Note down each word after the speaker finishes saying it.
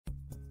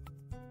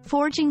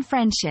Forging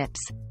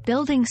friendships,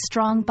 building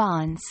strong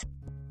bonds.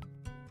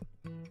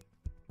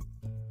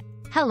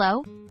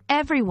 Hello,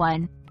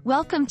 everyone.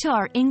 Welcome to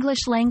our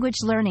English language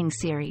learning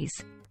series.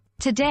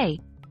 Today,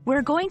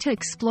 we're going to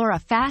explore a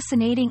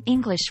fascinating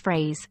English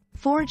phrase,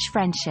 forge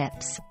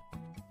friendships.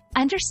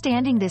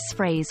 Understanding this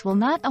phrase will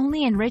not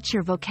only enrich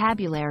your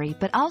vocabulary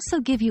but also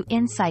give you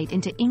insight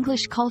into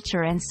English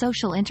culture and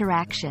social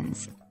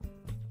interactions.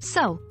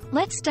 So,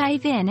 let's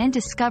dive in and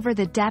discover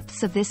the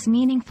depths of this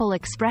meaningful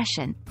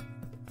expression.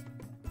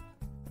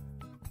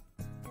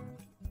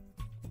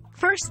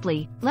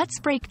 Firstly, let's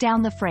break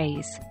down the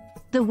phrase.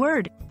 The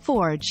word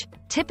forge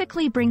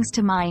typically brings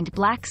to mind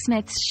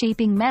blacksmiths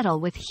shaping metal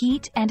with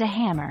heat and a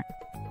hammer.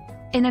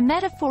 In a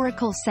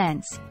metaphorical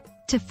sense,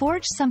 to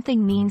forge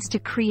something means to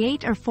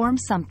create or form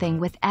something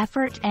with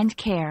effort and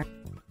care.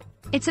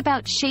 It's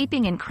about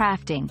shaping and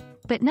crafting,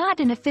 but not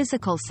in a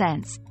physical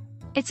sense.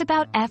 It's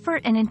about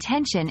effort and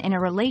intention in a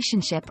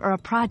relationship or a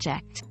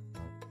project.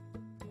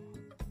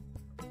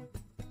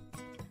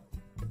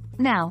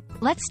 Now,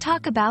 let's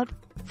talk about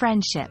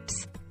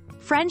friendships.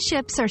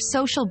 Friendships are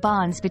social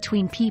bonds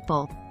between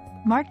people,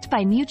 marked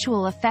by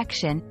mutual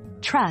affection,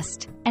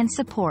 trust, and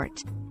support.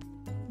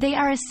 They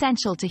are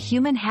essential to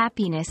human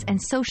happiness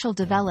and social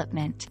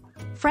development.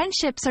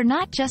 Friendships are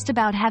not just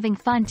about having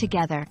fun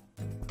together.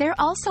 They're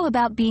also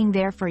about being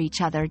there for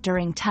each other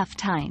during tough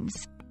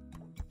times.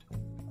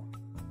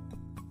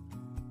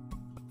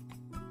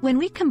 When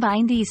we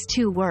combine these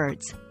two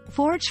words,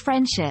 forge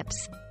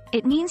friendships,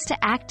 it means to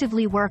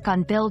actively work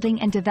on building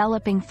and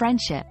developing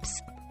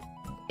friendships.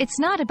 It's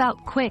not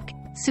about quick,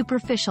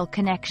 superficial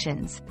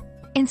connections.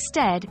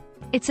 Instead,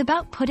 it's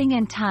about putting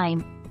in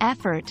time,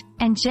 effort,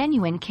 and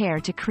genuine care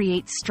to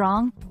create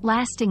strong,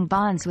 lasting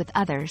bonds with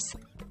others.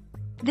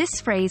 This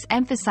phrase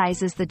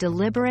emphasizes the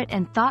deliberate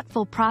and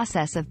thoughtful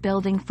process of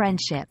building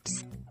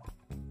friendships.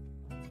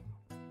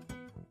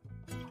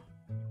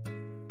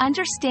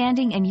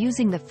 Understanding and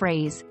using the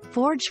phrase,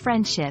 forge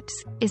friendships,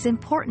 is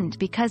important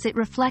because it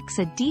reflects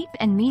a deep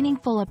and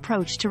meaningful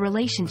approach to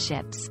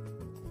relationships.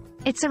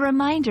 It's a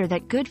reminder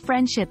that good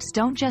friendships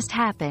don't just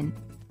happen.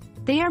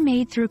 They are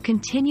made through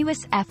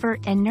continuous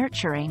effort and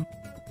nurturing.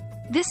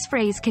 This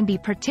phrase can be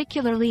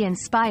particularly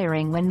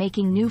inspiring when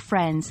making new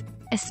friends,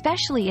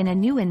 especially in a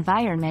new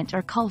environment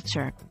or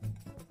culture.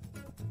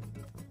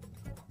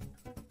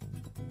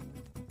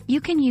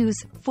 You can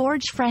use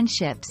forge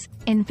friendships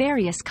in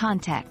various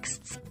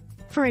contexts.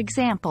 For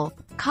example,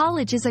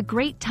 college is a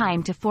great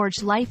time to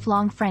forge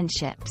lifelong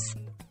friendships.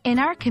 In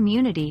our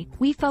community,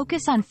 we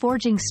focus on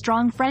forging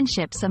strong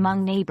friendships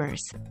among neighbors.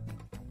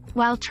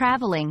 While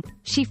traveling,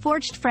 she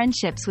forged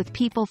friendships with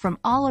people from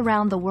all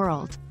around the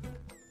world.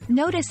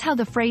 Notice how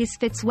the phrase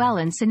fits well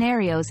in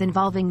scenarios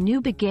involving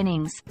new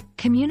beginnings,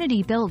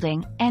 community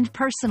building, and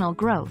personal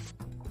growth.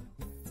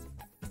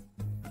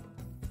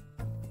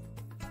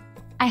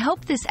 I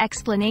hope this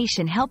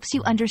explanation helps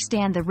you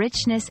understand the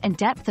richness and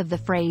depth of the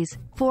phrase,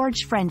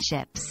 forge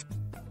friendships.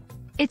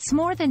 It's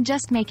more than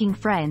just making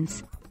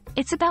friends.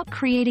 It's about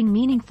creating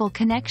meaningful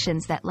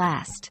connections that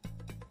last.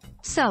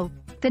 So,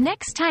 the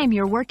next time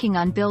you're working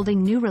on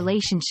building new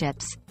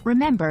relationships,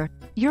 remember,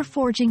 you're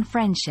forging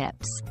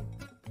friendships.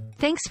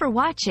 Thanks for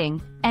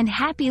watching, and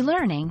happy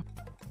learning!